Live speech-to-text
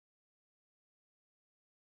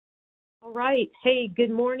All right. Hey,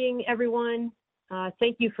 good morning, everyone.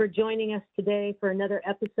 Thank you for joining us today for another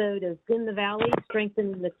episode of In the Valley,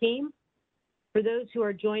 Strengthening the Team. For those who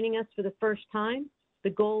are joining us for the first time,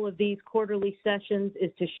 the goal of these quarterly sessions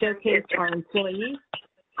is to showcase our employees,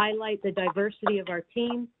 highlight the diversity of our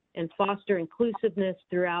team, and foster inclusiveness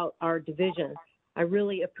throughout our division. I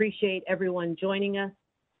really appreciate everyone joining us.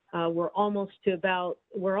 We're almost to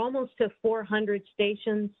 400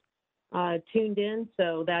 stations tuned in,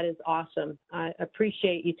 so that is awesome. I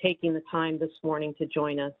appreciate you taking the time this morning to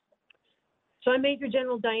join us. So I'm Major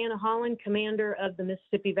General Diana Holland, Commander of the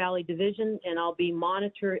Mississippi Valley Division, and I'll be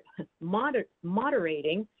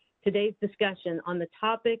moderating today's discussion on the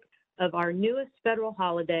topic of our newest federal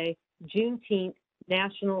holiday, Juneteenth,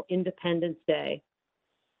 National Independence Day.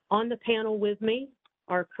 On the panel with me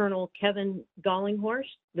are Colonel Kevin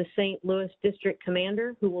Gollinghorst, the St. Louis District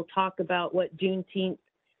Commander, who will talk about what Juneteenth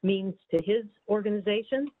means to his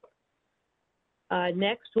organization.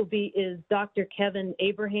 Next is Dr. Kevin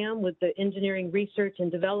Abraham with the Engineering Research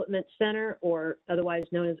and Development Center, or otherwise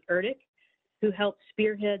known as ERDIC, who helped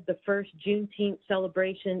spearhead the first Juneteenth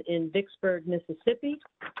celebration in Vicksburg, Mississippi.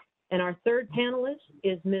 And our third panelist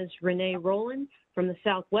is Ms. Renee Rowland from the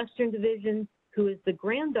Southwestern Division, who is the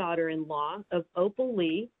granddaughter-in-law of Opal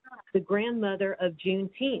Lee, the grandmother of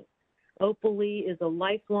Juneteenth. Opal Lee is a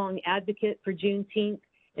lifelong advocate for Juneteenth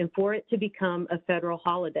and for it to become a federal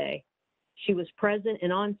holiday. She was present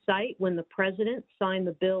and on site when the president signed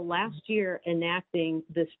the bill last year enacting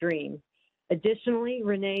this dream. Additionally,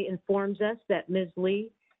 Renee informs us that Ms. Lee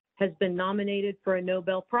has been nominated for a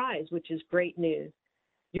Nobel Prize, which is great news.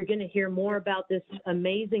 You're going to hear more about this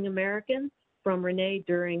amazing American from Renee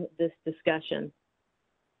during this discussion.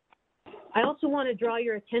 I also want to draw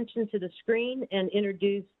your attention to the screen and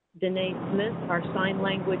introduce Danae Smith, our sign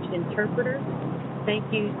language interpreter.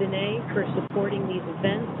 Thank you, Danae, for supporting these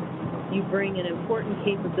events. You bring an important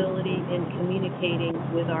capability in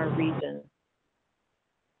communicating with our region.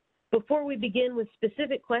 Before we begin with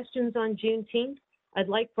specific questions on Juneteenth, I'd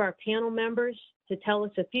like for our panel members to tell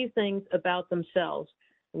us a few things about themselves.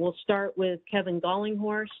 We'll start with Kevin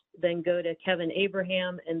Gollinghorst, then go to Kevin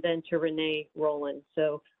Abraham, and then to Renee Rowland.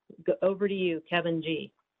 So over to you, Kevin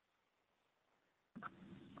G.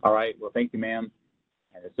 All right, well, thank you, ma'am.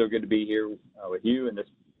 And it's so good to be here with you and this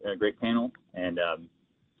great panel. And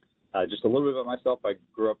just a little bit about myself. I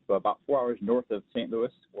grew up about 4 hours north of St.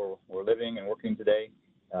 Louis, where we're living and working today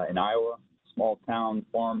in Iowa, small town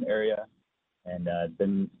farm area, and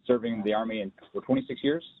been serving the Army for 26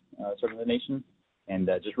 years, serving the nation. And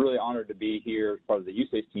just really honored to be here as part of the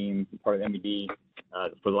USACE team, part of the MED,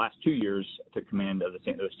 for the last 2 years, took command of the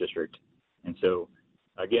St. Louis district. And so,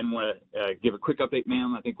 again, want to give a quick update,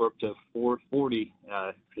 ma'am. I think we're up to 440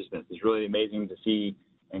 participants. It's really amazing to see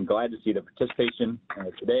and glad to see the participation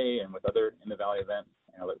today and with other In the Valley events.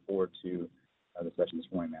 And I look forward to the session this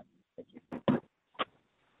morning, ma'am. Thank you.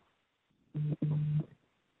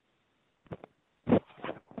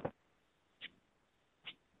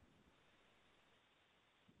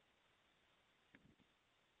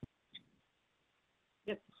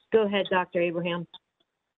 Go ahead, Dr. Abraham.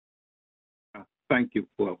 Thank you.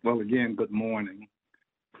 Well, again, good morning.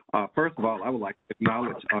 First of all, I would like to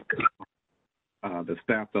acknowledge the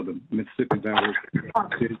staff of the Mississippi Valley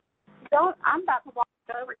I'm about to walk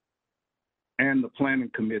over. And the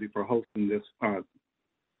Planning Committee for hosting this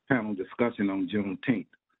panel discussion on Juneteenth.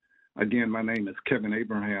 Again, my name is Kevin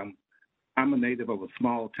Abraham. I'm a native of a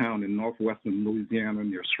small town in northwestern Louisiana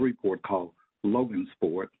near Shreveport called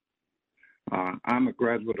Logansport. I'm a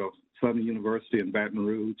graduate of Southern University in Baton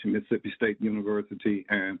Rouge, Mississippi State University,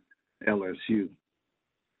 and LSU.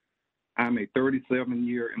 I'm a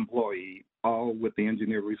 37-year employee, all with the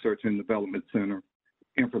Engineering Research and Development Center,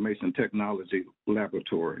 Information Technology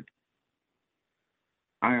Laboratory.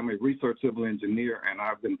 I am a research civil engineer, and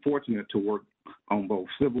I've been fortunate to work on both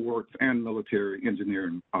civil works and military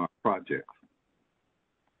engineering projects.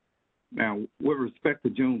 Now, with respect to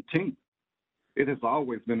Juneteenth, it has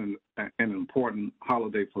always been an important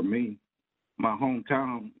holiday for me. My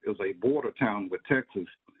hometown is a border town with Texas,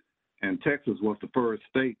 and Texas was the first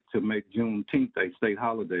state to make Juneteenth a state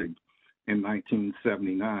holiday in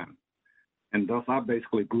 1979. And thus, I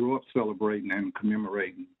basically grew up celebrating and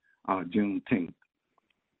commemorating Juneteenth.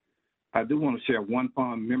 I do want to share one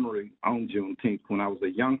fond memory on Juneteenth. When I was a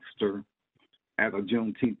youngster at a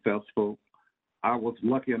Juneteenth festival, I was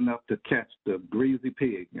lucky enough to catch the greasy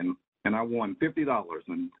pig, and I won $50,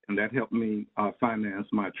 and that helped me finance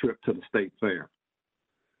my trip to the state fair.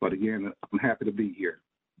 But again, I'm happy to be here.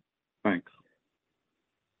 Thanks.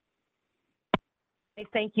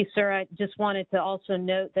 Thank you, sir. I just wanted to also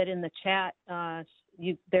note that in the chat,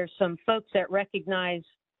 there's some folks that recognize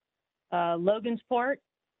Logansport,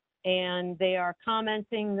 and they are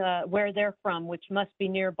commenting where they're from, which must be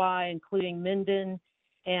nearby, including Minden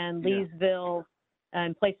and Yeah. Leesville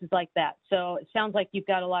and places like that. So it sounds like you've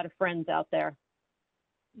got a lot of friends out there.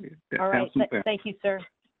 Yeah, All right, absolutely. thank you, sir.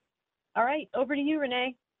 All right, over to you,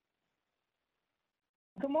 Renee.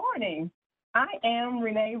 Good morning. I am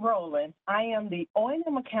Renee Rowland. I am the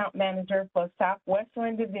O&M account manager for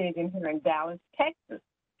Southwestern Division here in Dallas, Texas.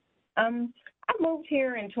 I moved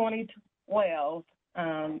here in 2012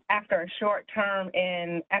 after a short term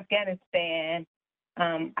in Afghanistan.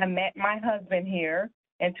 I met my husband here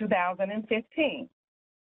in 2015,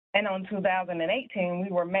 and on 2018 we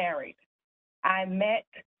were married. I met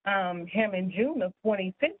him in June of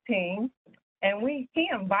 2015. And he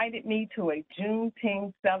invited me to a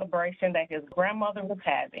Juneteenth celebration that his grandmother was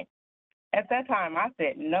having. At that time, I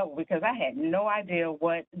said no, because I had no idea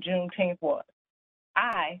what Juneteenth was.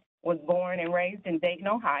 I was born and raised in Dayton,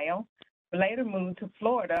 Ohio, later moved to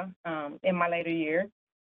Florida in my later years.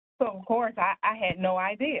 So, of course, I had no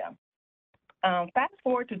idea. Fast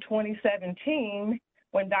forward to 2017,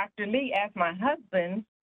 when Dr. Lee asked my husband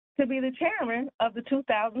to be the chairman of the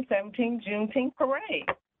 2017 Juneteenth Parade.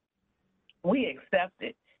 We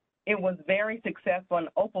accepted. It was very successful, and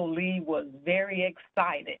Opal Lee was very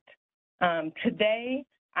excited. Today,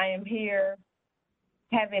 I am here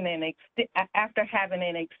after having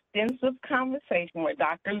an extensive conversation with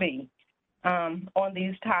Dr. Lee on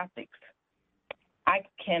these topics. I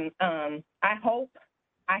hope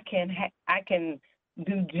I can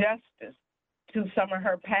do justice to some of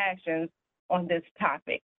her passions on this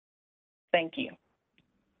topic. Thank you.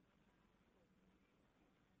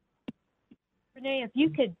 Renee, if you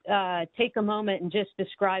could take a moment and just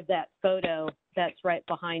describe that photo that's right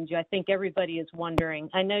behind you. I think everybody is wondering.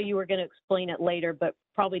 I know you were going to explain it later, but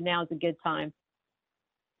probably now is a good time.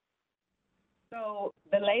 So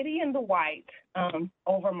the lady in the white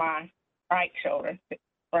over my right shoulder,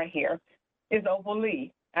 right here, is Opal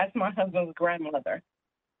Lee. That's my husband's grandmother.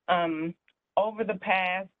 Over the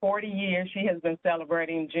past 40 years, she has been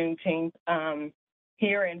celebrating Juneteenth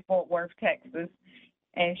here in Fort Worth, Texas.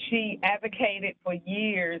 And she advocated for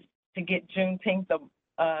years to get Juneteenth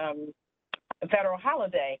a federal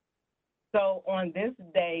holiday. So on this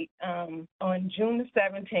date, on June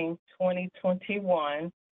 17,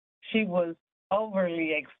 2021, she was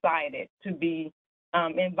overly excited to be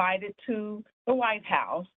invited to the White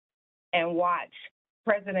House and watch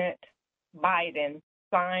President Biden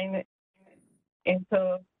sign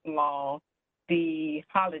into law the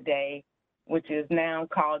holiday, which is now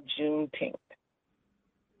called Juneteenth.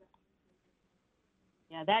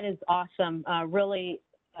 Yeah, that is awesome. Really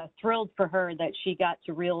thrilled for her that she got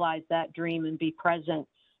to realize that dream and be present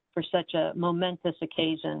for such a momentous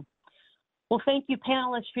occasion. Well, thank you,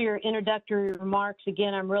 panelists, for your introductory remarks.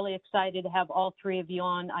 Again, I'm really excited to have all three of you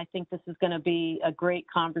on. I think this is going to be a great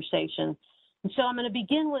conversation. And so I'm going to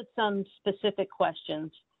begin with some specific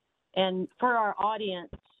questions. And for our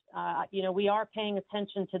audience, we are paying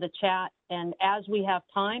attention to the chat. And as we have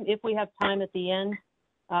time, if we have time at the end,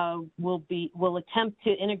 we'll attempt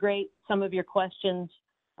to integrate some of your questions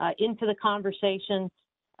into the conversation.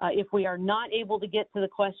 If we are not able to get to the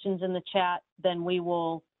questions in the chat, then we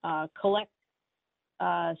will collect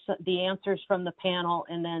the answers from the panel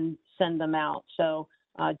and then send them out. So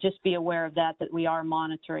just be aware of that we are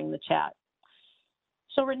monitoring the chat.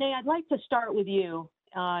 So Renee, I'd like to start with you.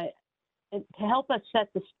 To help us set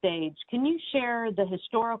the stage, can you share the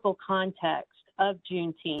historical context of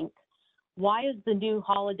Juneteenth? Why is the new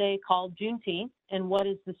holiday called Juneteenth, and what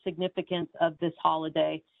is the significance of this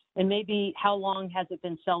holiday? And maybe how long has it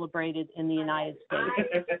been celebrated in the United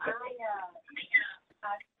States?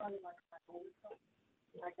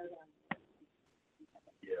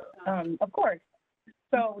 Of course.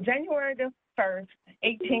 So January the 1st,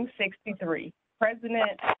 1863,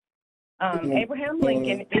 President Abraham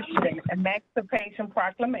Lincoln issued an Emancipation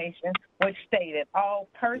Proclamation, which stated all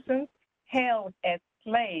persons held as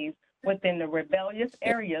slaves within the rebellious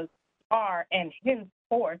areas are and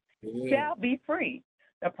henceforth shall be free.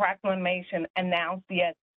 The proclamation announced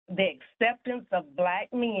the acceptance of Black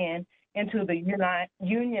men into the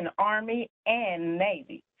Union Army and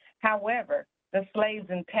Navy. However, the slaves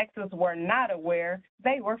in Texas were not aware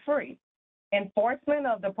they were free. Enforcement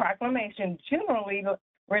of the proclamation generally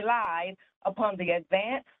relied upon the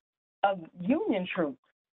advance of Union troops.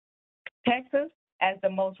 Texas, as the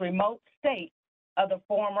most remote state of the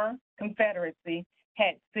former Confederacy,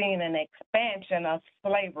 had seen an expansion of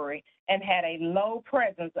slavery and had a low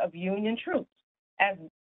presence of Union troops as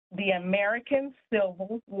the American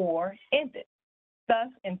Civil War ended. Thus,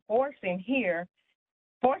 enforcing here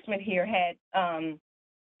enforcement here had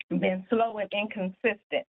been slow and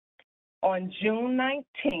inconsistent. On June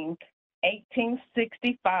 19th,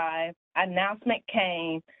 1865, announcement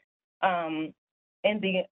came as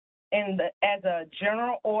a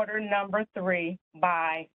General Order Number 3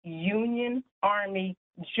 by Union Army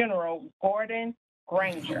General Gordon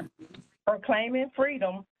Granger, proclaiming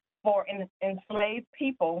freedom for enslaved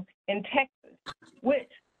people in Texas,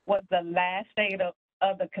 which was the last state of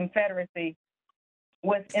the Confederacy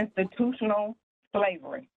with institutional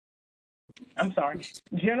slavery.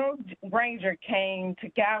 General Granger came to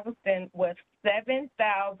Galveston with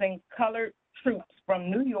 7,000 colored troops from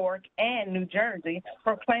New York and New Jersey,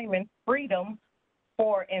 proclaiming freedom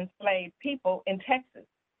for enslaved people in Texas.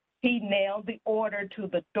 He nailed the order to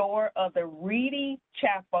the door of the Reedy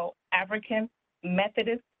Chapel African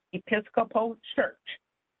Methodist Episcopal Church.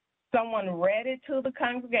 Someone read it to the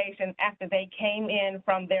congregation after they came in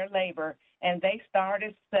from their labor, and they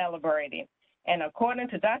started celebrating. And according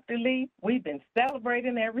to Dr. Lee, we've been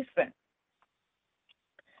celebrating ever since.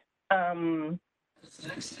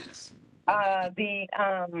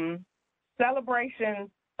 The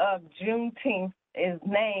celebration of Juneteenth is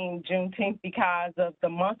named Juneteenth because of the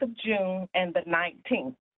month of June and the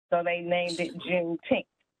 19th. So they named it Juneteenth.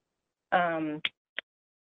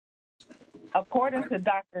 According to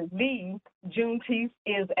Dr. Lee, Juneteenth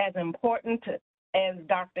is as important as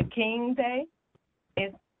Dr. King Day.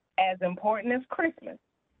 It's as important as Christmas.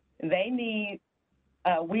 We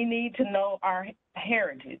need to know our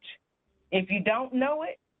heritage. If you don't know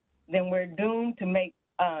it, then we're doomed to make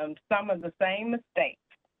some of the same mistakes.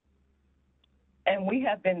 And we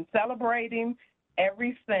have been celebrating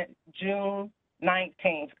ever since June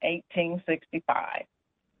 19th, 1865.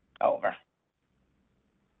 Over.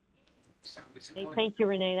 Hey, thank you,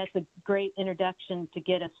 Renee. That's a great introduction to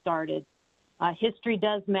get us started. History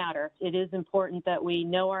does matter. It is important that we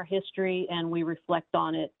know our history and we reflect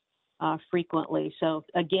on it frequently. So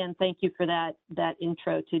again, thank you for that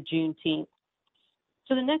intro to Juneteenth.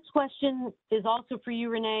 So the next question is also for you,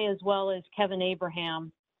 Renee, as well as Kevin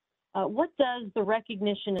Abraham. What does the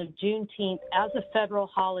recognition of Juneteenth as a federal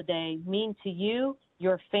holiday mean to you,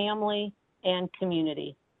 your family, and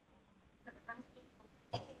community?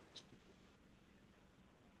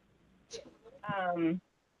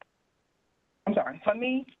 For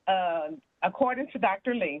me, according to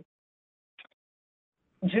Dr. Lee,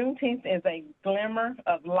 Juneteenth is a glimmer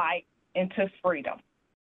of light into freedom.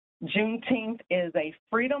 Juneteenth is a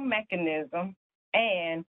freedom mechanism,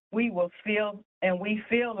 and we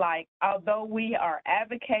feel like, although we are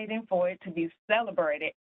advocating for it to be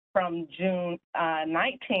celebrated from June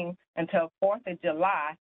 19th until 4th of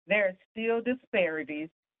July, there are still disparities,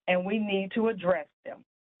 and we need to address them.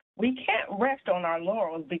 We can't rest on our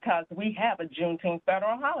laurels because we have a Juneteenth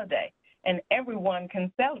federal holiday and everyone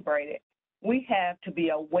can celebrate it. We have to be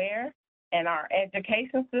aware, and our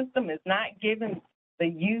education system is not giving the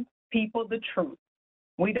youth people the truth.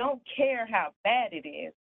 We don't care how bad it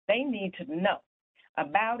is. They need to know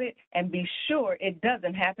about it and be sure it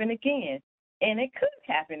doesn't happen again. And it could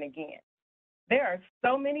happen again. There are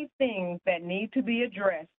so many things that need to be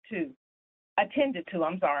attended to,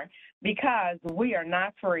 because we are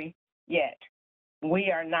not free yet.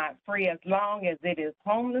 We are not free as long as it is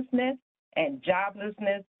homelessness and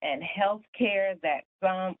joblessness and health care that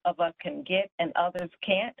some of us can get and others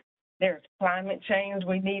can't. There's climate change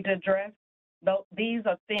we need to address. These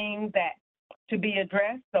are things that to be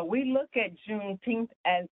addressed. So we look at Juneteenth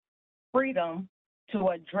as freedom to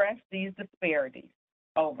address these disparities.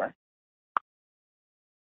 Over.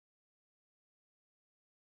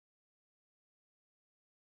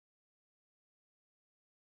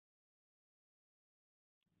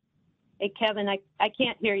 Hey, Kevin, I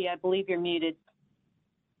can't hear you. I believe you're muted.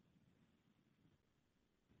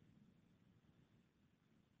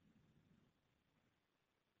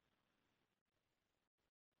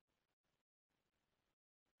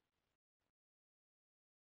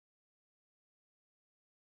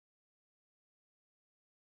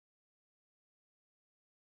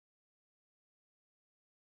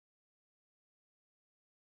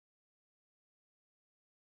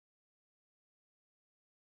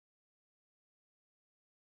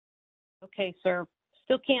 Okay, sir.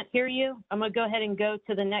 Still can't hear you. I'm going to go ahead and go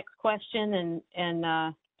to the next question,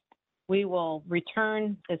 and we will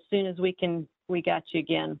return as soon as we got you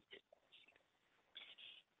again.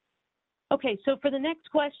 Okay, so for the next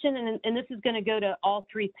question, and this is going to go to all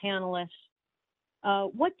three panelists,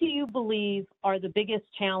 what do you believe are the biggest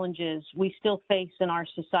challenges we still face in our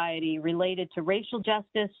society related to racial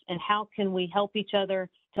justice, and how can we help each other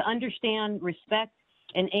to understand, respect,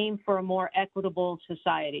 and aim for a more equitable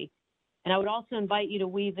society? And I would also invite you to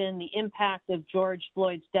weave in the impact of George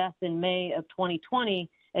Floyd's death in May of 2020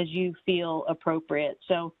 as you feel appropriate.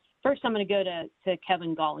 So first, I'm going to go to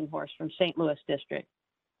Kevin Gollinghorst from St. Louis District.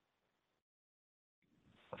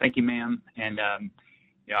 Thank you, ma'am. And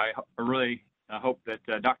yeah, I really hope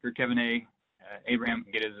that Dr. Kevin Abraham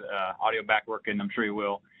can get his audio back working. I'm sure he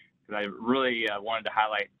will, because I really wanted to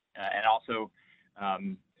highlight and also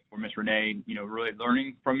for Ms. Renee, really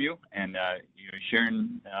learning from you and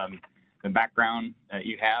sharing the background that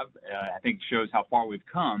you have. I think shows how far we've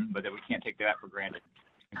come, but that we can't take that for granted.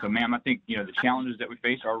 And so, ma'am, I think the challenges that we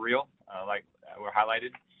face are real, like were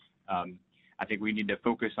highlighted. I think we need to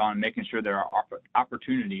focus on making sure there are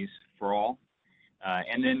opportunities for all.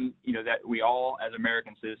 And then, that we all, as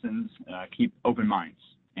American citizens, keep open minds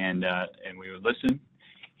and we would listen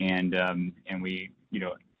and we,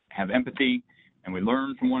 have empathy and we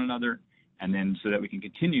learn from one another, and then so that we can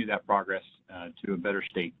continue that progress to a better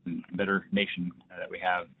state and better nation that we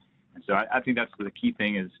have. And so I think that's the key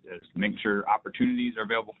thing is making sure opportunities are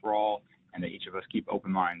available for all and that each of us keep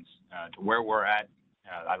open minds to where we're at.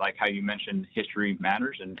 I like how you mentioned history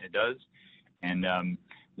matters, and it does. And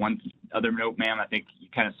one other note, ma'am, I think you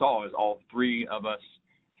kind of saw is all three of us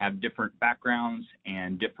have different backgrounds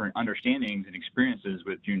and different understandings and experiences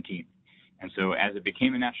with Juneteenth. And so as it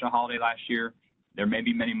became a national holiday last year, there may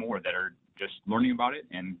be many more that are just learning about it.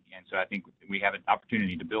 And so I think we have an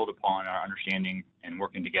opportunity to build upon our understanding and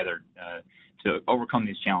working together to overcome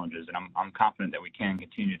these challenges. And I'm confident that we can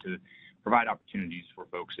continue to provide opportunities for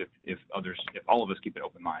folks if all of us keep an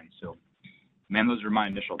open mind. So, ma'am, those are my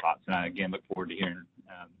initial thoughts. And I, again, look forward to hearing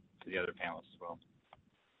to the other panelists as well.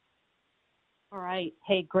 All right.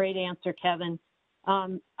 Hey, great answer, Kevin.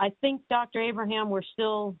 I think, Dr. Abraham, we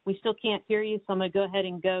still can't hear you, so I'm going to go ahead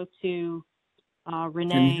and go to Renee.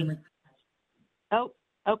 Can you hear me? Oh,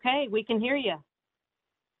 okay, we can hear you.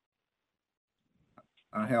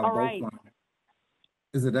 I have All both right. lines.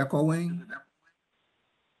 Is it echoing?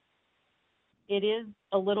 It is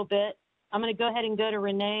a little bit. I'm going to go ahead and go to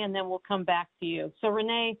Renee, and then we'll come back to you. So,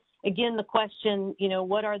 Renee, again, the question,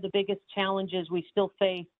 what are the biggest challenges we still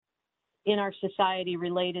face in our society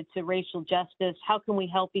related to racial justice? How can we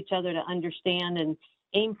help each other to understand and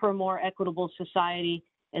aim for a more equitable society?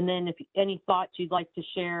 And then if any thoughts you'd like to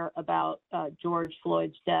share about George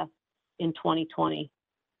Floyd's death in 2020.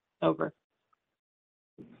 Over.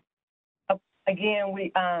 Again,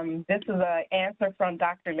 this is an answer from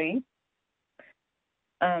Dr. Lee.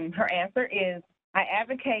 Her answer is, I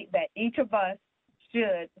advocate that each of us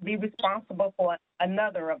should be responsible for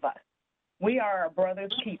another of us. We are a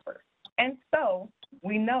brother's keeper. And so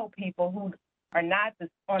we know people who are not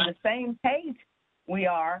on the same page we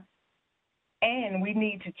are, and we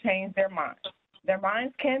need to change their minds. Their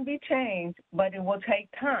minds can be changed, but it will take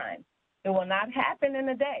time. It will not happen in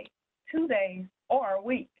a day, 2 days, or a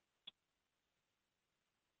week.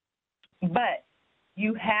 But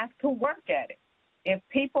you have to work at it. If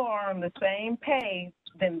people are on the same page,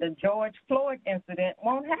 then the George Floyd incident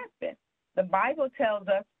won't happen. The Bible tells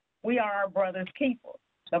us we are our brother's keepers.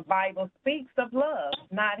 The Bible speaks of love,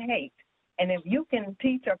 not hate. And if you can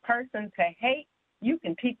teach a person to hate, you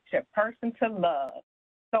can teach a person to love.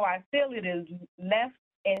 So I feel it is left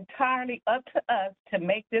entirely up to us to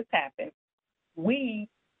make this happen. We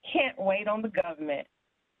can't wait on the government,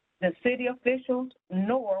 the city officials,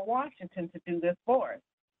 nor Washington to do this for us.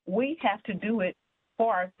 We have to do it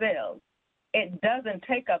for ourselves. It doesn't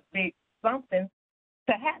take a big something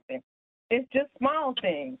to happen. It's just small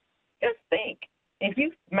things. Just think, if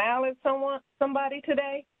you smile at somebody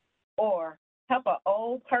today, or help an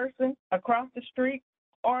old person across the street,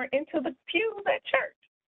 or into the pews at church,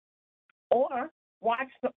 or watch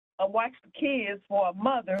the kids for a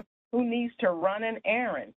mother who needs to run an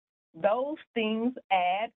errand, those things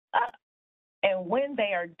add up. And when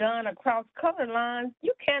they are done across color lines,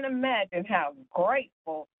 you can't imagine how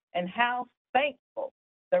grateful and how thankful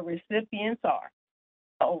the recipients are.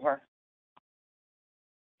 Over.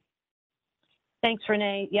 Thanks,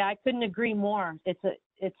 Renee. Yeah, I couldn't agree more.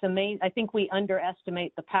 It's amazing. I think we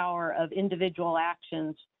underestimate the power of individual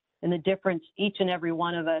actions and the difference each and every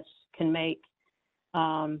one of us can make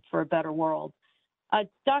for a better world.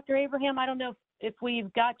 Dr. Abraham, I don't know if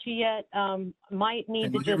we've got you yet. Might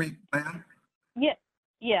need to just. Can you hear me, ma'am? Yeah.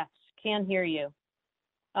 Yes, can hear you.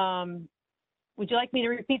 Would you like me to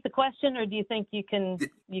repeat the question, or do you think you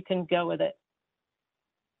can go with it?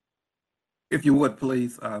 If you would,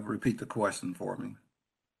 please repeat the question for me.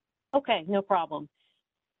 Okay, no problem.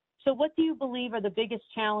 So what do you believe are the biggest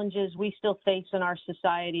challenges we still face in our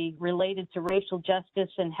society related to racial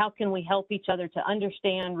justice, and how can we help each other to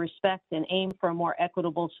understand, respect, and aim for a more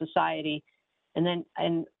equitable society? And then,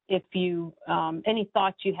 and if you, any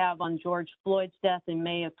thoughts you have on George Floyd's death in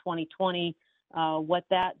May of 2020,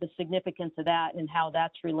 the significance of that and how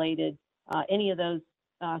that's related, any of those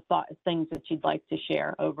things that you'd like to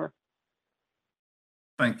share. Over.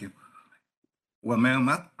 Thank you. Well, ma'am,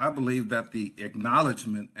 I believe that the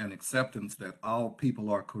acknowledgement and acceptance that all people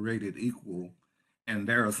are created equal and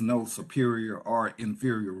there is no superior or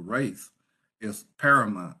inferior race is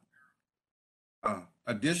paramount.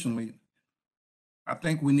 Additionally, I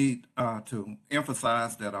think we need to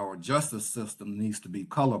emphasize that our justice system needs to be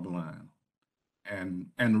colorblind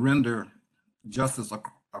and render justice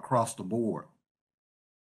across the board.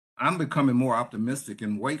 I'm becoming more optimistic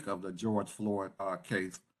in wake of the George Floyd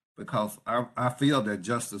case because I feel that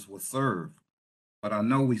justice was served, but I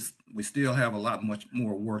know we still have much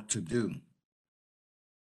more work to do.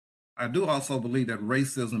 I do also believe that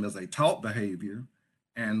racism is a taught behavior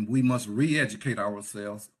and we must re-educate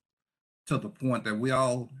ourselves to the point that we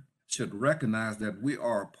all should recognize that we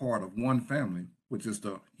are a part of one family, which is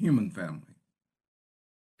the human family.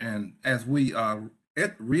 And as we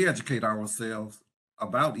re-educate ourselves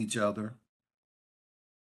about each other,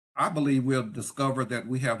 I believe we'll discover that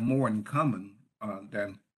we have more in common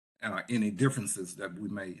than any differences that we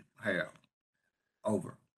may have.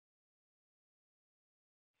 Over.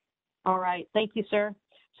 All right, thank you, sir.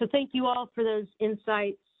 So thank you all for those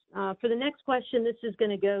insights. For the next question, this is going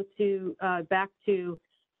to go to back to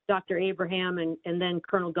Dr. Abraham and then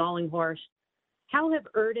Colonel Gollinghorst. How have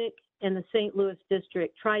ERDIC and the St. Louis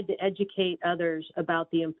District tried to educate others about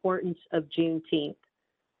the importance of Juneteenth?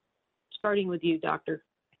 Starting with you, Doctor.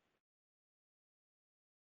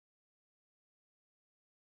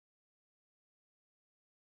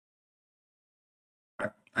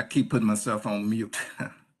 I keep putting myself on mute.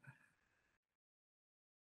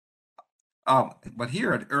 But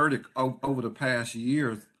here at ERDIC, over the past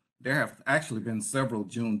years, there have actually been several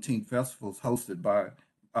Juneteenth festivals hosted by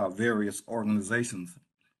various organizations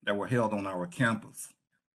that were held on our campus.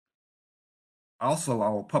 Also,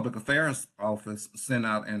 our Public Affairs Office sent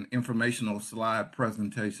out an informational slide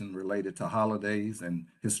presentation related to holidays and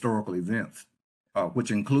historical events, which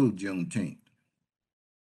include Juneteenth.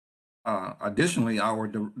 Additionally, our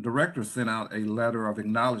director sent out a letter of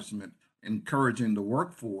acknowledgement encouraging the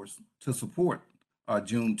workforce to support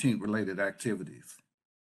Juneteenth-related activities.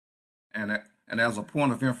 And as a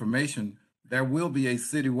point of information, there will be a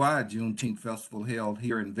citywide Juneteenth festival held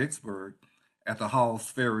here in Vicksburg at the Halls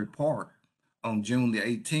Ferry Park on June the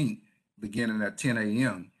 18th, beginning at 10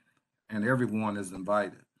 a.m., and everyone is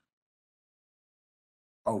invited.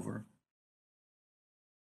 Over.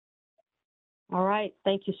 All right,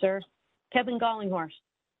 thank you, sir. Kevin Gollinghorst.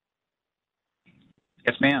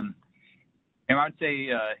 Yes, ma'am. And I would say,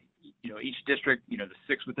 each district, the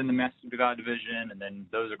 6 within the Master Divide Division, and then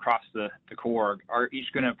those across the Corps are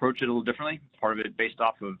each going to approach it a little differently. Part of it based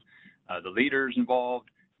off of the leaders involved,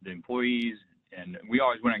 the employees, and we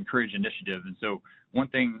always want to encourage initiative. And so one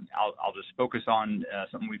thing I'll just focus on,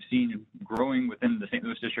 something we've seen growing within the St.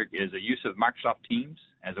 Louis District is the use of Microsoft Teams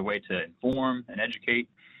as a way to inform and educate,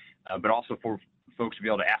 but also for folks to be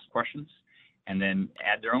able to ask questions and then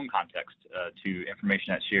add their own context to information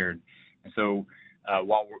that's shared. And so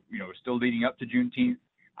while we're still leading up to Juneteenth,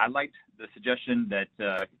 I liked the suggestion that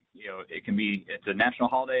it's a national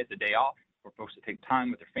holiday, it's a day off for folks to take time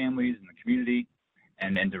with their families and the community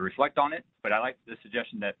and to reflect on it. But I like the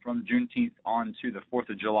suggestion that from Juneteenth on to the 4th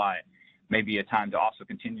of July may be a time to also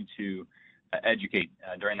continue to educate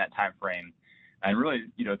during that time frame, and really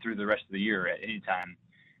through the rest of the year at any time.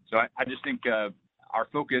 So I just think our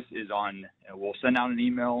focus is on, we'll send out an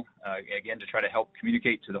email, again, to try to help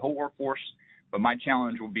communicate to the whole workforce, but my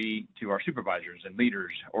challenge will be to our supervisors and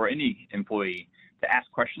leaders or any employee to ask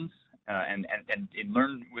questions and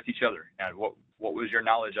learn with each other. And what was your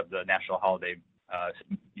knowledge of the national holiday,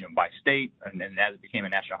 by state, and as it became a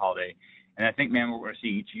national holiday? And I think, man, what we're going to see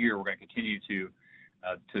each year, we're going to continue to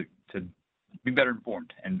be better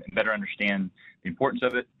informed and better understand the importance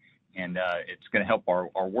of it. And it's going to help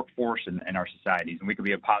our workforce and our societies, and we can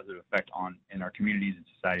be a positive effect in our communities and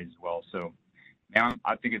societies as well. So, now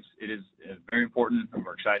I think it is very important, and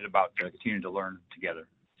we're excited about continuing to learn together.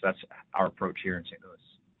 So that's our approach here in St. Louis.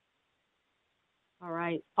 All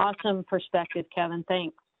right, awesome perspective, Kevin.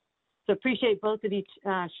 Thanks. So appreciate both of you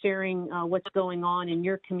sharing what's going on in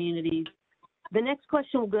your communities. The next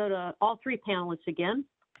question will go to all 3 panelists again.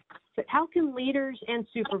 But how can leaders and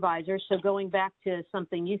supervisors, so going back to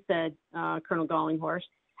something you said, Colonel Gollinghorst,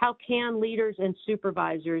 how can leaders and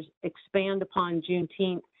supervisors expand upon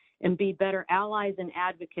Juneteenth and be better allies and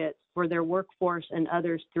advocates for their workforce and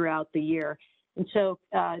others throughout the year? And so,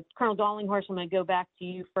 Colonel Dollinghorst, I'm going to go back to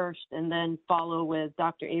you first and then follow with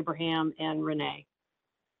Dr. Abraham and Renee.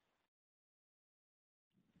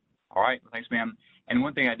 All right, well, thanks, ma'am. And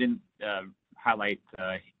one thing I didn't highlight,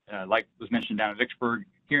 like was mentioned down in Vicksburg,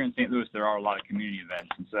 here in St. Louis, there are a lot of community events.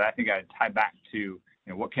 And so I think I'd tie back to,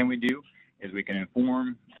 what can we do is we can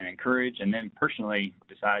inform and encourage, and then personally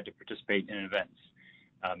decide to participate in events.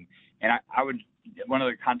 And I would, one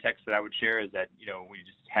other context that I would share is that, we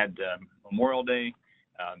just had Memorial Day.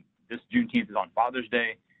 This Juneteenth is on Father's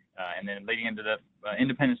Day, and then leading into the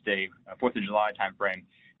Independence Day, 4th of July timeframe.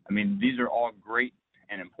 I mean, these are all great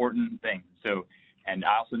and important things. So, and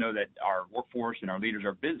I also know that our workforce and our leaders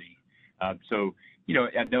are busy. So,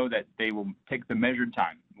 I know that they will take the measured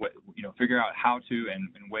time, figure out how to and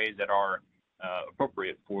in ways that are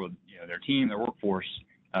appropriate for their team, their workforce.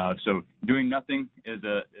 So doing nothing is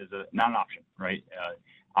not an option, right?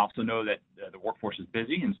 I also know that the workforce is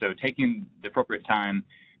busy, and so taking the appropriate time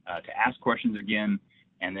to ask questions again,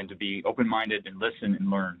 and then to be open-minded and listen and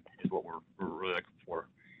learn is what we're really looking for.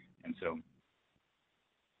 And so.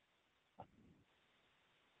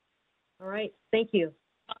 All right, thank you.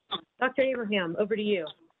 Dr. Abraham, over to you.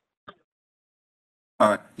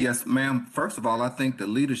 Yes, ma'am. First of all, I think the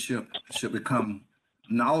leadership should become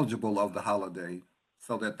knowledgeable of the holiday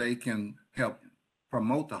so that they can help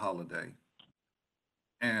promote the holiday.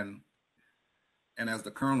 And as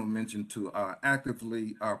the Colonel mentioned, to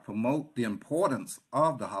actively promote the importance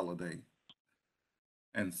of the holiday.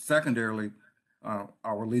 And secondarily,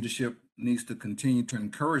 our leadership needs to continue to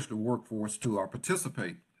encourage the workforce to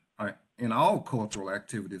participate in all cultural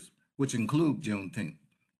activities, which include Juneteenth.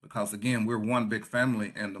 Because again, we're one big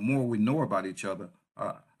family, and the more we know about each other,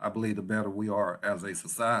 I believe the better we are as a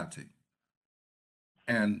society.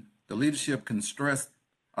 And the leadership can stress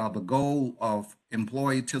the goal of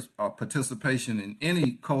employee participation in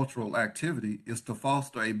any cultural activity is to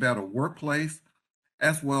foster a better workplace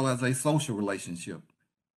as well as a social relationship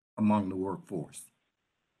among the workforce.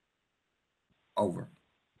 Over.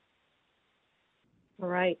 All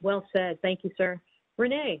right, well said. Thank you, sir.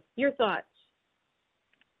 Renee, your thoughts?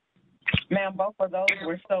 Ma'am, both of those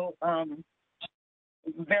were so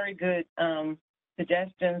very good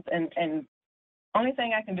suggestions, and only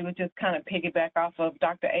thing I can do is just kind of piggyback off of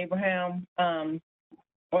Dr. Abraham.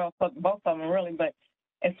 Well, for both of them really, but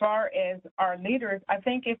as far as our leaders, I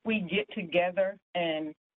think if we get together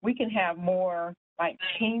and we can have more like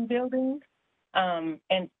team building, and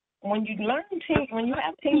when you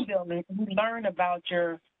have team building, you learn about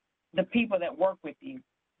the people that work with you.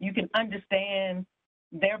 You can understand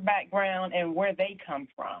their background and where they come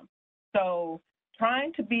from. So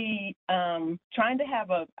trying to have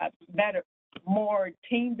a better, more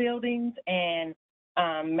team buildings, and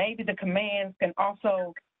maybe the commands can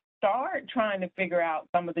also start trying to figure out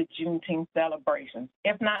some of the Juneteenth celebrations.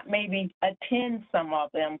 If not, maybe attend some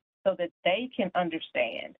of them so that they can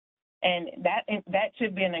understand. And that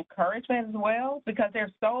should be an encouragement as well, because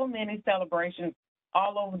there's so many celebrations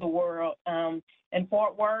all over the world. In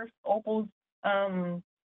Fort Worth, Opal's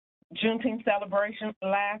Juneteenth celebration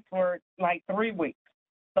lasts for like 3 weeks.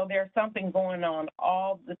 So there's something going on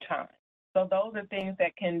all the time. So those are things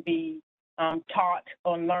that can be taught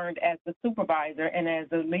or learned as the supervisor, and as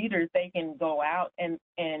the leaders, they can go out and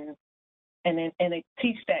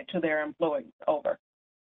teach that to their employees. Over.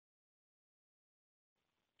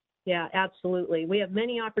 Yeah, absolutely. We have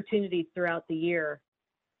many opportunities throughout the year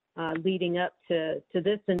leading up to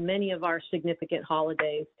this and many of our significant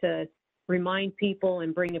holidays to remind people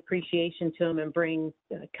and bring appreciation to them and bring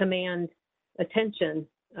command attention,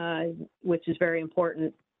 which is very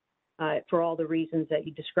important for all the reasons that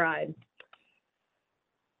you described.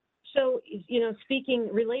 So, speaking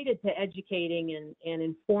related to educating and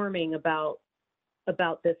informing about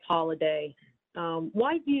this holiday,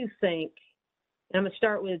 why do you think, and I'm going to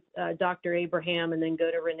start with Dr. Abraham and then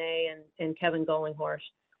go to Renee and Kevin Gollinghorst.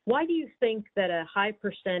 Why do you think that a high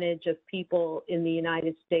percentage of people in the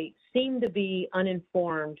United States seem to be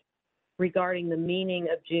uninformed regarding the meaning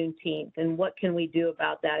of Juneteenth, and what can we do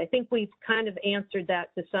about that? I think we've kind of answered that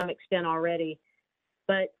to some extent already,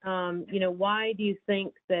 but why do you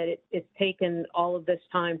think that it's taken all of this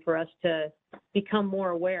time for us to become more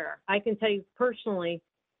aware? I can tell you personally,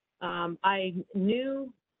 I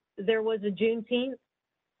knew there was a Juneteenth.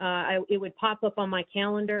 It would pop up on my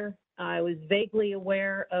calendar. I was vaguely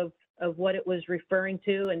aware of what it was referring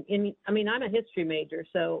to. And I'm a history major,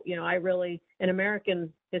 so, an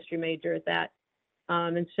American history major at that.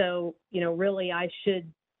 And so, really I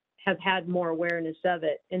should have had more awareness of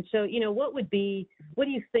it. And so, what do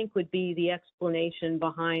you think would be the explanation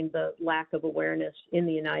behind the lack of awareness in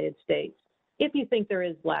the United States, if you think there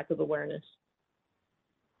is lack of awareness?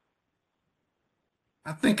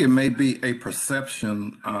 I think it may be a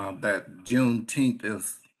perception that Juneteenth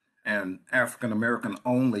is an African American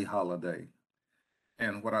only holiday.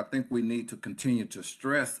 And what I think we need to continue to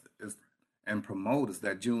stress is and promote is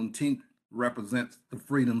that Juneteenth represents the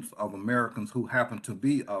freedoms of Americans who happen to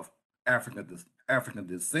be of African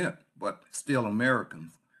descent, but still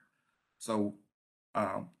Americans. So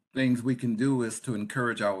uh, things we can do is to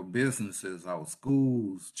encourage our businesses, our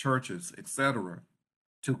schools, churches, etc.,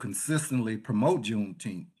 to consistently promote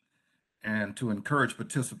Juneteenth and to encourage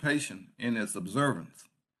participation in its observance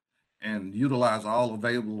and utilize all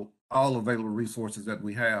available resources that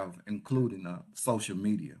we have, including social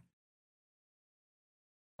media.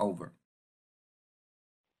 Over.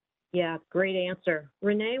 Yeah, great answer.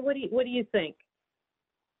 Renee, what do you think?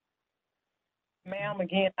 Ma'am,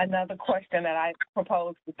 again, another question that I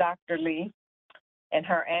proposed to Dr. Lee, and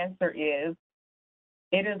her answer is,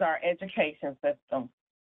 it is our education system.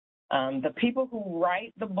 The people who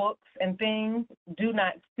write the books and things do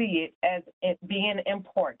not see it as it being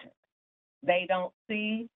important. They don't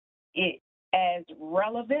see it as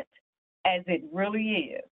relevant as it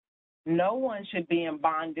really is. No one should be in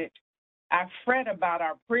bondage. I fret about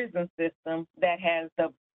our prison system that has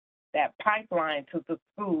that pipeline to the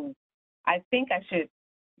schools. I think it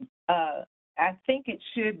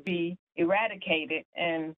should be eradicated,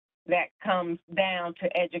 and that comes down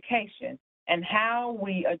to education and how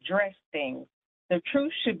we address things. The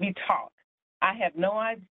truth should be taught. I have no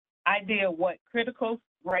idea what critical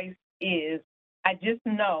race is. I just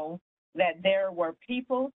know that there were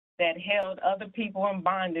people that held other people in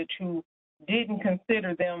bondage who didn't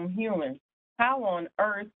consider them human. How on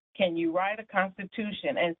earth can you write a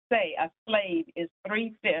constitution and say a slave is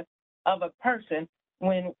 3/5 of a person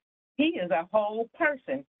when he is a whole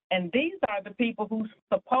person? And these are the people who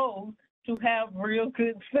supposed to have real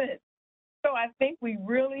good sense. So I think we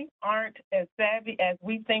really aren't as savvy as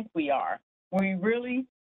we think we are. We really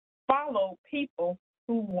follow people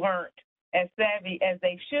who weren't as savvy as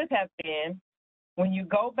they should have been. When you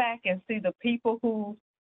go back and see the people who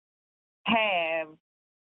had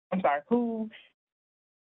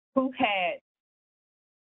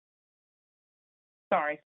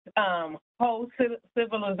whole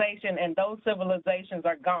civilization, and those civilizations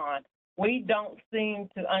are gone. We don't seem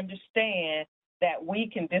to understand that we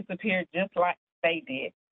can disappear just like they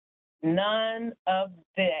did. None of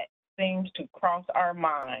that seems to cross our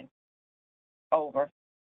mind. Over.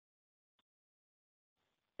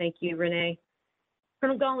 Thank you, Renee.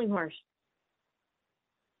 Colonel Gollinghorst.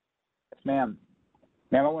 Yes, ma'am.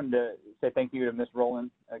 Ma'am, I wanted to say thank you to Ms. Rowland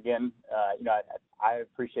again. I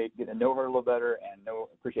appreciate getting to know her a little better and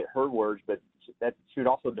appreciate her words, but that she would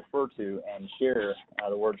also defer to and share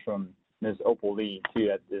the words from Ms. Opal Lee, too.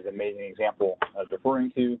 That is an amazing example of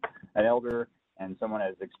deferring to an elder and someone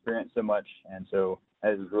has experienced so much, and so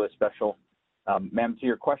that is really special. Ma'am, to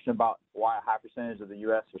your question about why a high percentage of the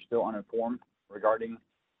U.S. are still uninformed regarding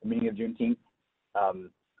the meaning of Juneteenth,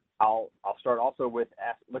 I'll start also with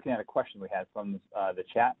looking at a question we had from the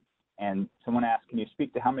chat, and someone asked, can you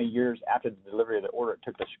speak to how many years after the delivery of the order it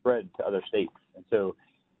took to spread to other states? And so,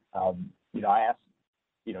 I asked,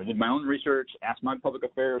 did my own research, asked my public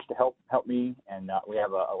affairs to help me, and we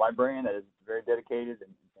have a librarian that is very dedicated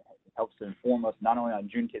and helps to inform us not only on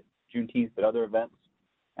Juneteenth but other events.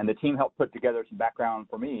 And the team helped put together some background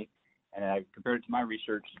for me, and I compared it to my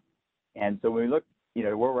research. And so when we look,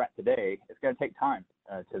 where we're at today, it's going to take time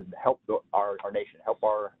to help our nation, help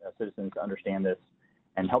our citizens to understand this,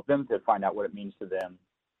 and help them to find out what it means to them.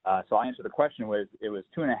 So I answered the question with, it was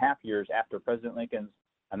 2.5 years after President Lincoln's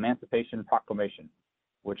Emancipation Proclamation,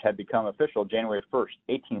 which had become official January 1st,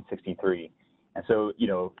 1863. And so,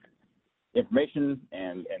 information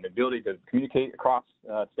and the ability to communicate across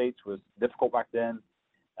states was difficult back then.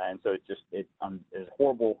 And so it is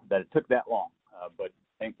horrible that it took that long. But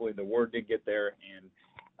thankfully, the word did get there, and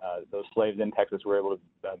those slaves in Texas were able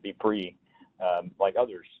to be free like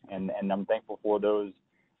others. And I'm thankful for those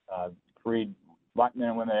freed Black men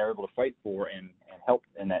and women that are able to fight for and help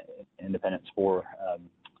in that independence for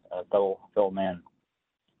fellow man.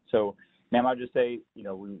 So, ma'am, I'd just say, we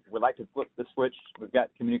would like to flip the switch. We've got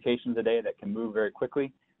communication today that can move very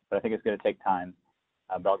quickly, but I think it's going to take time.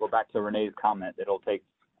 But I'll go back to Renee's comment. It'll take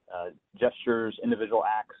gestures, individual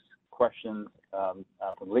acts, questions from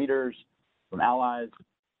leaders, from allies,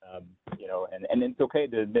 and it's okay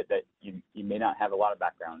to admit that you may not have a lot of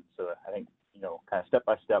background. So I think, kind of step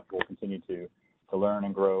by step, we'll continue to learn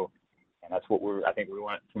and grow. And that's what I think we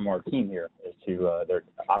want from our team here is to, there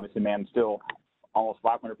obviously, ma'am, still almost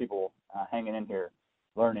 500 people hanging in here,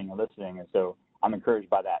 learning and listening. And so I'm encouraged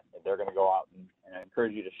by that. They're going to go out and I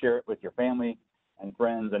encourage you to share it with your family and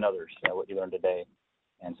friends and others, what you learned today.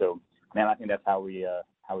 And so, man, I think that's how we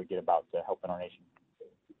get about helping our nation.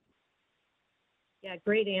 Yeah,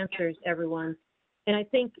 great answers, everyone. And I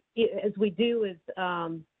think as we do with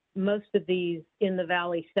most of these in the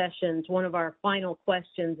Valley sessions, one of our final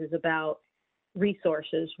questions is about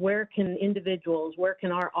resources. Where can individuals, where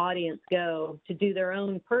can our audience go to do their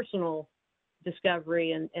own personal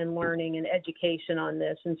discovery and learning and education on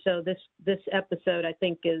this? And so this episode, I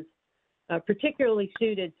think, is particularly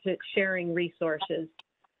suited to sharing resources.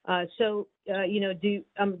 The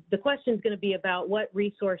question is going to be about what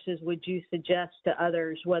resources would you suggest to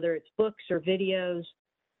others, whether it's books or videos.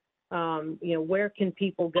 Where can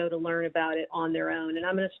people go to learn about it on their own? And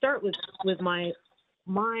I'm going to start with my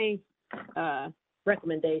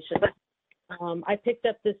recommendation. I picked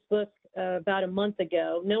up this book about a month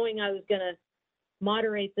ago, knowing I was going to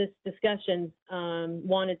moderate this discussion,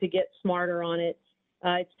 wanted to get smarter on it.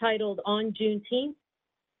 It's titled On Juneteenth.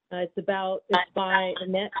 It's by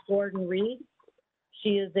Annette Gordon-Reed.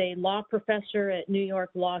 She is a law professor at New York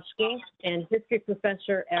Law School and history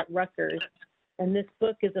professor at Rutgers. And this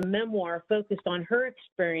book is a memoir focused on her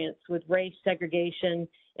experience with race segregation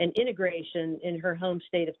and integration in her home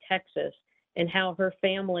state of Texas, and how her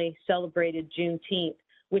family celebrated Juneteenth,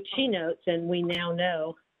 which she notes, and we now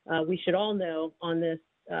know, we should all know on this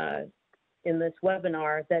in this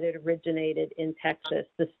webinar, that it originated in Texas,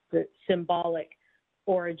 the symbolic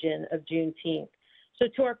origin of Juneteenth. So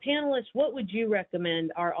to our panelists, what would you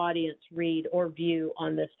recommend our audience read or view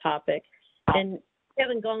on this topic? And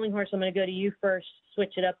Kevin Gollinghorst, I'm going to go to you first,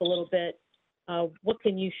 switch it up a little bit. What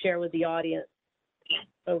can you share with the audience?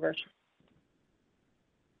 Over.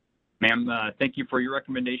 Ma'am, thank you for your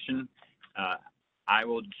recommendation. I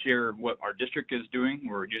will share what our district is doing.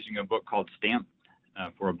 We're using a book called Stamp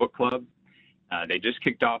for a book club. They just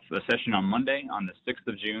kicked off a session on Monday, on the 6th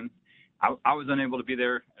of June. I was unable to be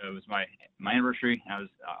there. It was my anniversary. I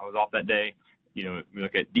was off that day. We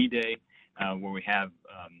look at D-Day, where we have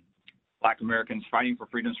Black Americans fighting for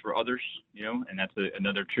freedoms for others, and that's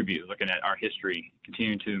another tribute, looking at our history,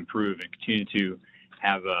 continuing to improve and continue to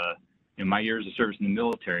have my years of service in the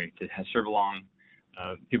military, to have served along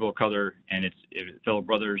people of color and its fellow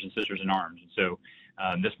brothers and sisters in arms. And so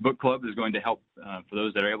this book club is going to help, for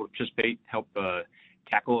those that are able to participate, help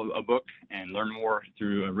tackle a book and learn more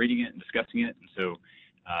through reading it and discussing it. And so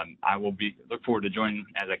I will look forward to joining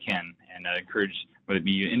as I can, and I encourage, whether it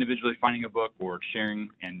be individually finding a book or sharing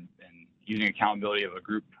and using accountability of a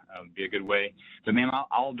group would be a good way. But ma'am,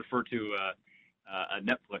 I'll defer to a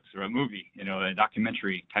Netflix or a movie, a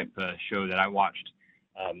documentary type show that I watched.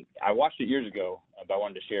 I watched it years ago, but I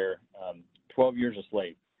wanted to share 12 Years a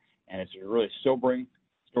Slave. And it's a really sobering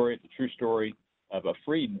story. It's a true story of a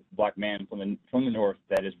freed Black man from the North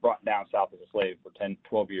that is brought down south as a slave for 10,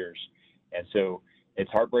 12 years. And so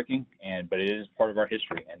it's heartbreaking, but it is part of our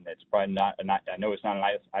history. And it's probably not, I know it's not an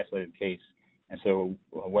isolated case. And so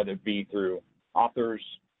whether it be through authors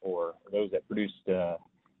or those that produced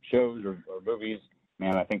shows or movies,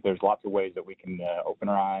 man, I think there's lots of ways that we can open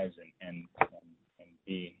our eyes and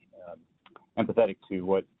be empathetic to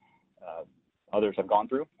what others have gone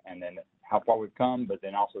through, and then how far we've come, but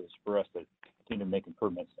then also for us to continue to make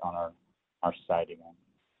improvements on our society, man.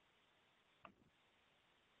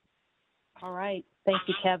 All right. Thank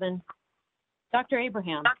you, Kevin. Dr.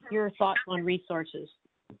 Abraham, your thoughts on resources.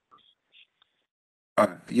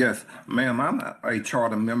 Yes, ma'am, I'm a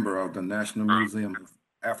charter member of the National Museum of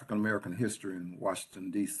African American History in Washington,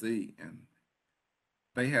 D.C., and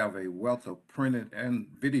they have a wealth of printed and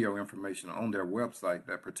video information on their website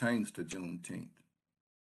that pertains to Juneteenth.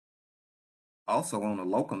 Also, on a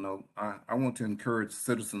local note, I want to encourage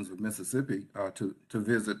citizens of Mississippi to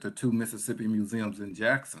visit the 2 Mississippi museums in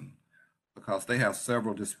Jackson, because they have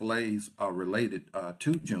several displays related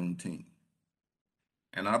to Juneteenth.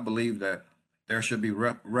 And I believe that there should be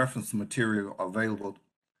reference material available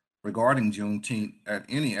regarding Juneteenth at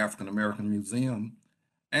any African American museum,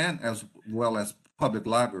 and as well as public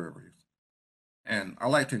libraries. And I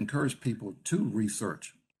like to encourage people to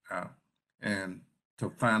research and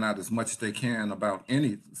to find out as much as they can about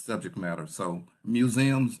any subject matter. So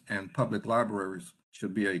museums and public libraries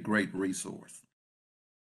should be a great resource.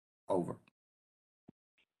 Over.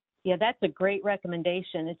 Yeah, that's a great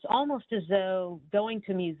recommendation. It's almost as though going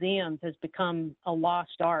to museums has become a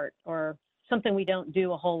lost art, or something we don't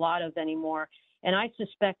do a whole lot of anymore. And I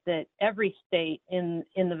suspect that every state in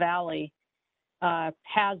the Valley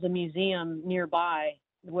has a museum nearby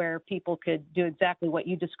where people could do exactly what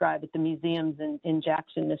you described at the museums in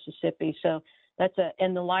Jackson, Mississippi. So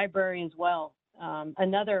and the library as well.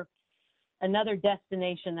 Another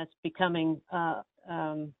destination that's becoming a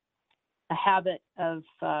habit of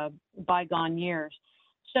bygone years.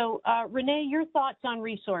 So Renee, your thoughts on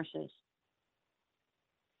resources?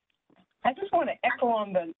 I just want to echo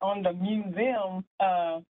on the museum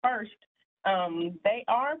first. They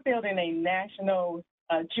are building a national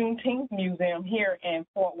Juneteenth museum here in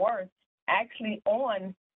Fort Worth, actually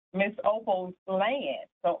on Miss Opal's land.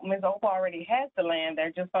 So Miss Opal already has the land.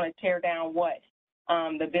 They're just going to tear down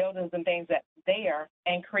the buildings and things that there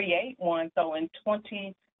and create one. So I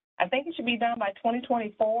think it should be done by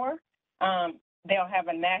 2024. They'll have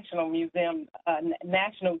a national museum,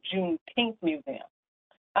 national Juneteenth museum.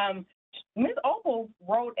 Ms. Opal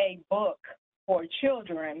wrote a book for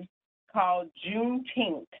children called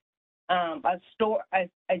Juneteenth, a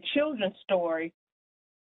children's story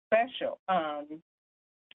special,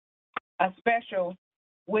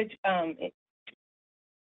 which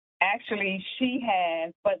actually she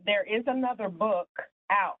has, but there is another book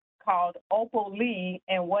out called Opal Lee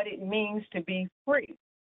and What It Means to Be Free,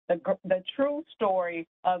 the true story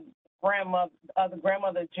of the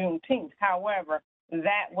grandmother Juneteenth. However,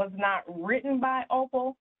 that was not written by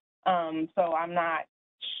Opal, so I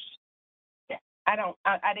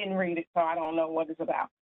didn't read it, so I don't know what it's about.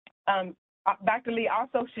 Dr. Lee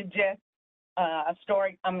also suggests a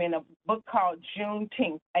book called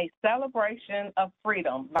Juneteenth, A Celebration of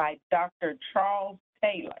Freedom by Dr. Charles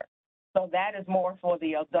Taylor. So that is more for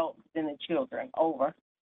the adults than the children. Over.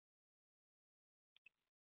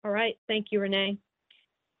 All right, thank you, Renee.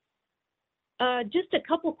 Just a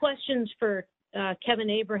couple questions for Kevin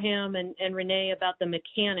Abraham and Renee about the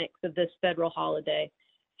mechanics of this federal holiday.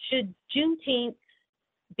 Should Juneteenth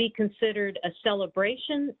be considered a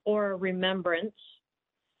celebration or a remembrance?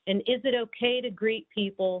 And is it okay to greet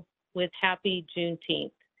people with Happy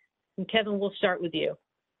Juneteenth? And Kevin, we'll start with you.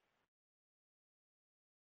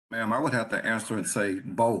 Ma'am, I would have to answer and say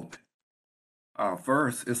both.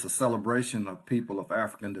 First, it's a celebration of people of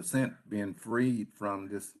African descent being freed from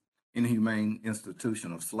this inhumane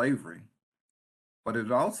institution of slavery. But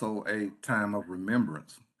it's also a time of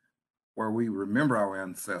remembrance where we remember our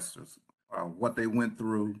ancestors, what they went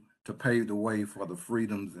through to pave the way for the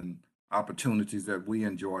freedoms and opportunities that we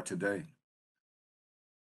enjoy today.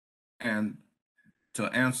 And to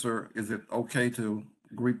answer, is it okay to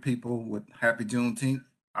greet people with Happy Juneteenth?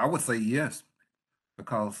 I would say yes,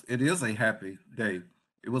 because it is a happy day.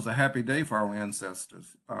 It was a happy day for our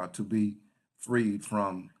ancestors to be freed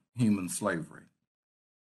from human slavery.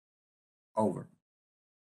 Over.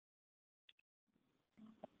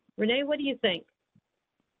 Renee, what do you think?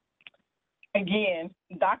 Again,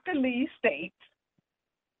 Dr. Lee states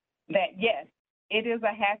that yes, it is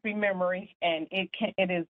a happy memory, and it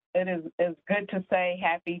is good to say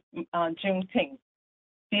Happy Juneteenth.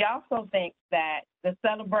 She also thinks that the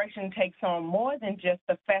celebration takes on more than just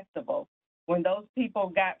a festival. When those people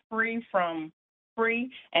got free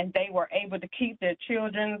and they were able to keep their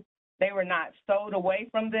children, they were not sold away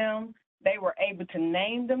from them. They were able to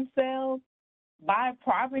name themselves, buy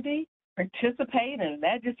property, participate in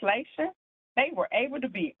legislation. They were able to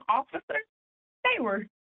be officers.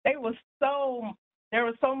 There was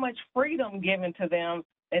so much freedom given to them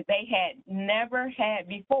that they had never had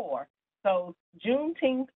before. So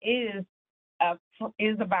Juneteenth is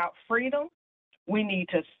about freedom. We need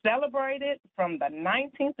to celebrate it from the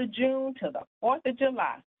 19th of June to the 4th of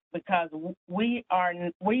July, because we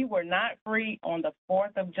were not free on the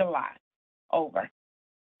 4th of July. Over.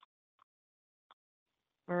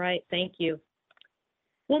 All right, thank you.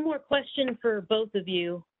 One more question for both of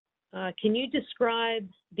you. Can you describe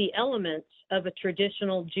the elements of a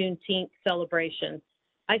traditional Juneteenth celebration?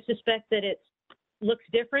 I suspect that it looks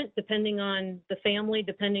different depending on the family,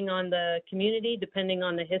 depending on the community, depending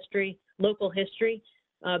on the history, local history.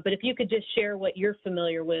 But if you could just share what you're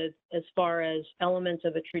familiar with as far as elements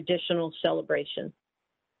of a traditional celebration.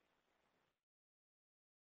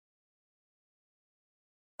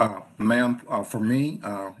 Ma'am, for me,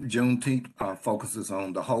 Juneteenth focuses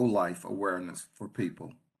on the whole life awareness for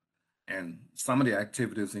people. And some of the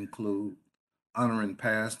activities include honoring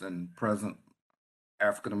past and present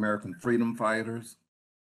African-American freedom fighters.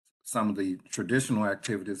 Some of the traditional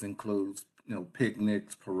activities include,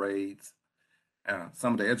 picnics, parades.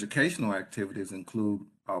 Some of the educational activities include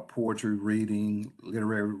poetry reading,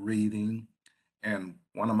 literary reading, and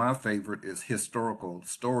one of my favorite is historical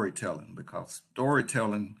storytelling, because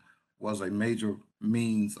storytelling was a major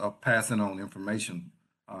means of passing on information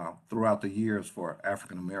throughout the years for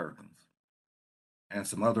African Americans. And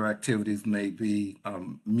some other activities may be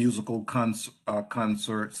musical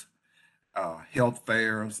concerts, health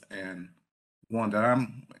fairs, and one that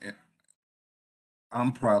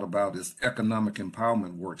I'm proud about is economic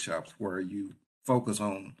empowerment workshops, where you focus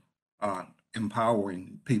on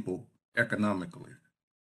empowering people economically.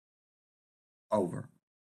 Over.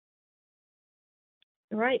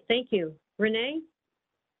 All right, thank you. Renee?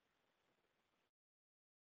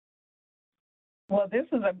 Well, this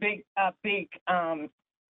is a big topic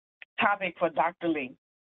for Dr. Lee.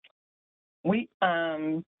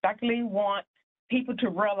 Dr. Lee wants people to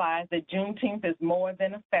realize that Juneteenth is more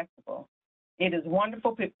than a festival. It is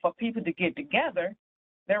wonderful for people to get together.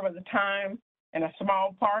 There was a time in a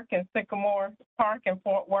small park in Sycamore Park in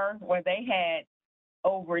Fort Worth where they had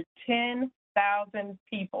over 10,000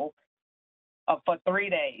 people for 3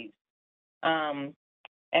 days. And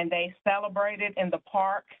they celebrated in the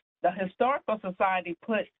park. The Historical Society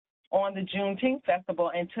put on the Juneteenth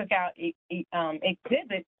Festival and took out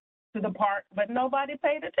exhibits to the park, but nobody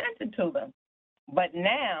paid attention to them. But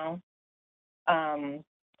now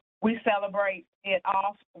we celebrate it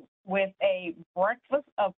off with a breakfast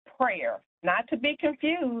of prayer, not to be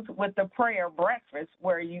confused with the prayer breakfast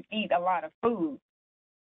where you eat a lot of food.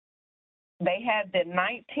 They had the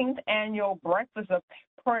 19th annual breakfast of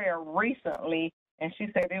prayer recently, and she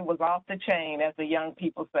said it was off the chain, as the young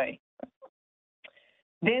people say.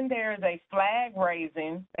 Then there's a flag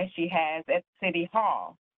raising that she has at City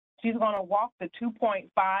Hall. She's going to walk the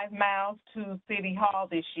 2.5 miles to City Hall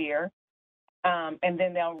this year, and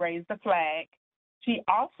then they'll raise the flag. She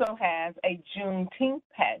also has a Juneteenth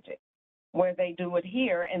pageant where they do it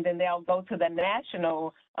here, and then they'll go to the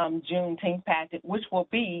national Juneteenth pageant, which will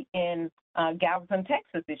be in Galveston,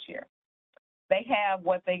 Texas this year. They have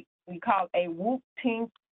what we call a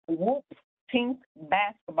Whoop-Tink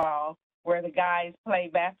basketball, where the guys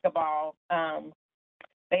play basketball.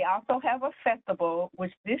 They also have a festival,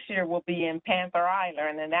 which this year will be in Panther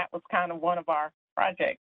Island, and that was kind of one of our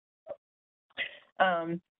projects.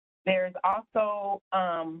 There's also,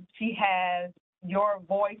 she has Your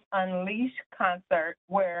Voice Unleashed concert,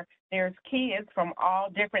 where there's kids from all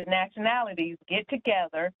different nationalities get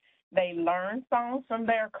together, they learn songs from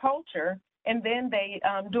their culture, and then they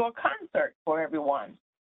do a concert for everyone.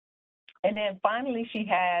 And then finally, she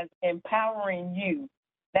has Empowering You.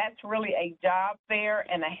 That's really a job fair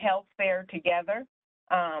and a health fair together.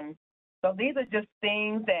 So these are just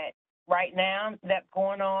things that right now that's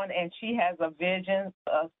going on, and she has a vision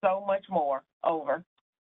of so much more. Over.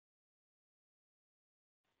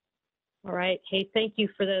 All right. Hey, thank you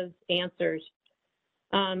for those answers.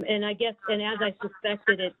 And I guess, and as I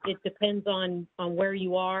suspected, it depends on where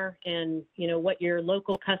you are and, you know, what your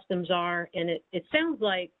local customs are. And it sounds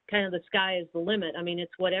like kind of the sky is the limit. I mean,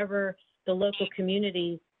 it's whatever the local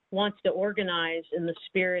community wants to organize in the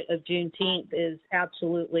spirit of Juneteenth is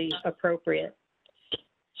absolutely appropriate.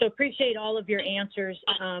 So appreciate all of your answers.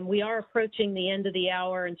 We are approaching the end of the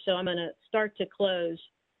hour, and so I'm going to start to close.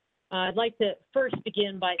 I'd like to first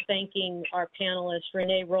begin by thanking our panelists,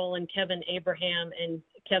 Renee Roland, Kevin Abraham, and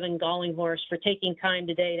Kevin Gollinghorst, for taking time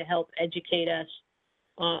today to help educate us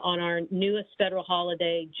on our newest federal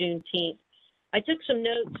holiday, Juneteenth. I took some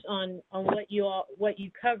notes on what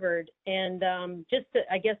you covered, and just to,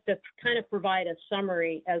 I guess, to kind of provide a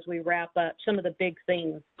summary as we wrap up some of the big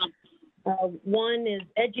themes. One is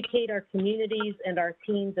educate our communities and our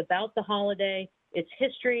teens about the holiday, its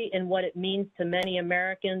history, and what it means to many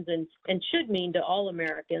Americans and should mean to all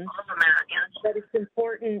Americans. But it's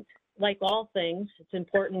important, like all things, it's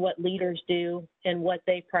important what leaders do and what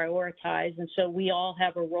they prioritize. And so we all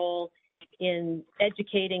have a role in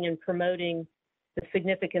educating and promoting the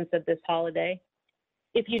significance of this holiday.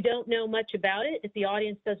 If you don't know much about it, if the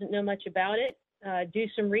audience doesn't know much about it, do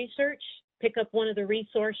some research, pick up one of the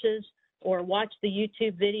resources, or watch the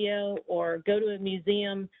YouTube video, or go to a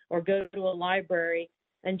museum, or go to a library,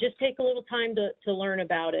 and just take a little time to learn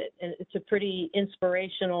about it. And it's a pretty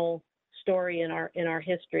inspirational story in our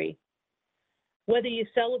history. Whether you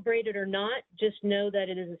celebrate it or not, just know that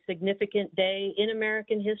it is a significant day in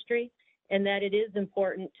American history, and that it is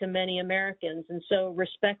important to many Americans. And so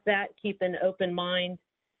respect that, keep an open mind,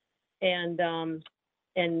 and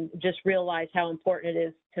just realize how important it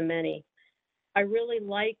is to many. I really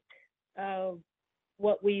liked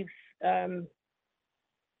what we've,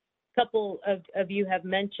 couple of you have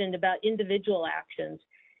mentioned about individual actions,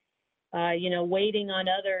 you know, waiting on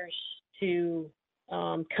others to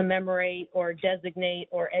commemorate or designate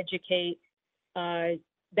or educate.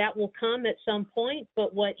 That will come at some point,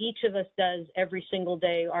 but what each of us does every single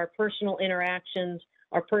day, our personal interactions,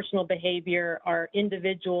 our personal behavior, our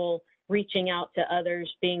individual reaching out to others,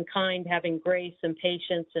 being kind, having grace and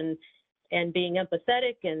patience, and being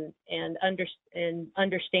empathetic and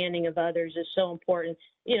understanding of others is so important.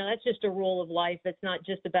 You know, that's just a rule of life. It's not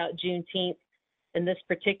just about Juneteenth in this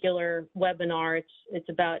particular webinar. It's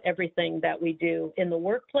about everything that we do in the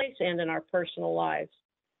workplace and in our personal lives.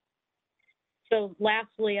 So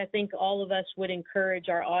lastly, I think all of us would encourage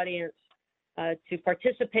our audience to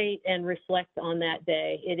participate and reflect on that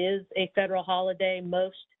day. It is a federal holiday.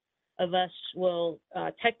 Most of us will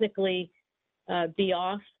technically be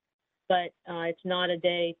off, but it's not a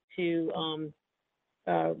day to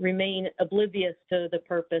remain oblivious to the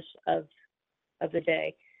purpose of the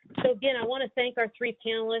day. So again, I want to thank our three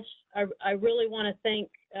panelists. I really want to thank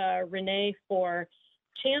Renee for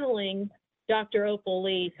channeling Dr. Opal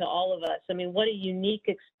Lee to all of us. I mean, what a unique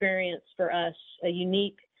experience for us, a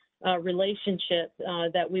unique relationship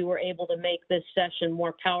that we were able to make this session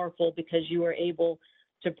more powerful because you were able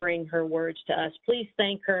to bring her words to us. Please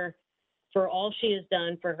thank her for all she has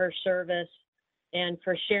done, for her service, and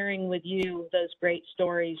for sharing with you those great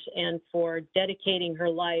stories, and for dedicating her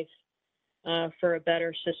life for a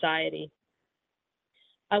better society.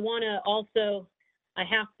 I want to also, I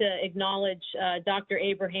have to acknowledge Dr.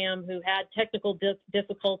 Abraham, who had technical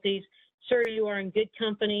difficulties. Sir, you are in good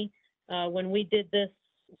company. When we did this,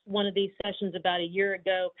 one of these sessions about a year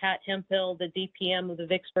ago, Pat Hemphill, the DPM of the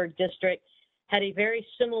Vicksburg District, had a very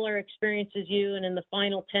similar experience as you, and in the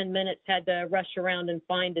final 10 minutes had to rush around and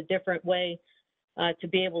find a different way to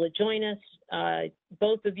be able to join us.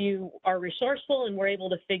 Both of you are resourceful and were able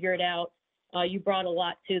to figure it out. You brought a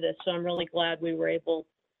lot to this, so I'm really glad we were able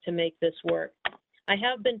to make this work. I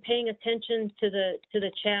have been paying attention to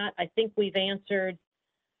the chat. I think we've answered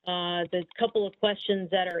the couple of questions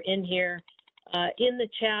that are in here. In the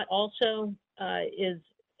chat also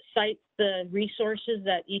cite the resources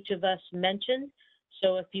that each of us mentioned.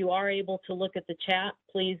 So if you are able to look at the chat,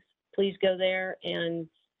 please go there, and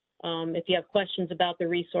if you have questions about the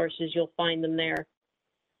resources, you'll find them there.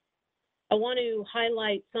 I want to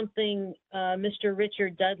highlight something Mr.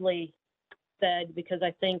 Richard Dudley said, because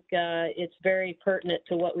I think it's very pertinent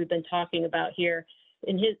to what we've been talking about here.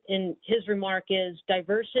 In his remark is,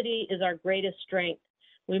 diversity is our greatest strength.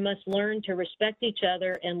 We must learn to respect each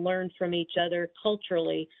other and learn from each other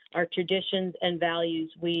culturally, our traditions and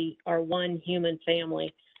values. We are one human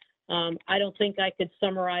family. I don't think I could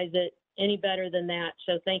summarize it any better than that.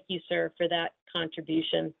 So thank you, sir, for that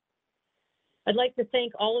contribution. I'd like to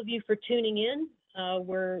thank all of you for tuning in.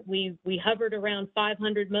 We hovered around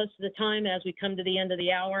 500 most of the time. As we come to the end of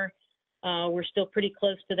the hour, we're still pretty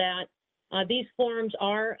close to that. These forums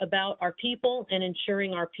are about our people and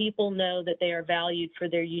ensuring our people know that they are valued for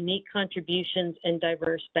their unique contributions and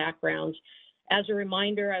diverse backgrounds. As a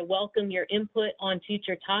reminder, I welcome your input on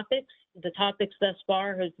future topics. The topics thus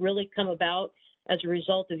far have really come about as a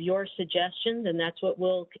result of your suggestions, and that's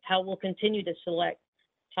how we'll continue to select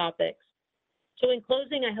topics. So in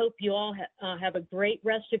closing, I hope you all have a great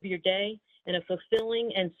rest of your day and a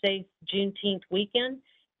fulfilling and safe Juneteenth weekend.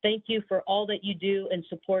 Thank you for all that you do in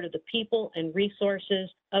support of the people and resources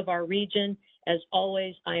of our region. As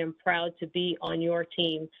always, I am proud to be on your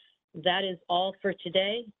team. That is all for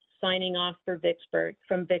today. Signing off from Vicksburg.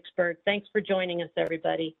 Thanks for joining us,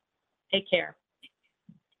 everybody. Take care.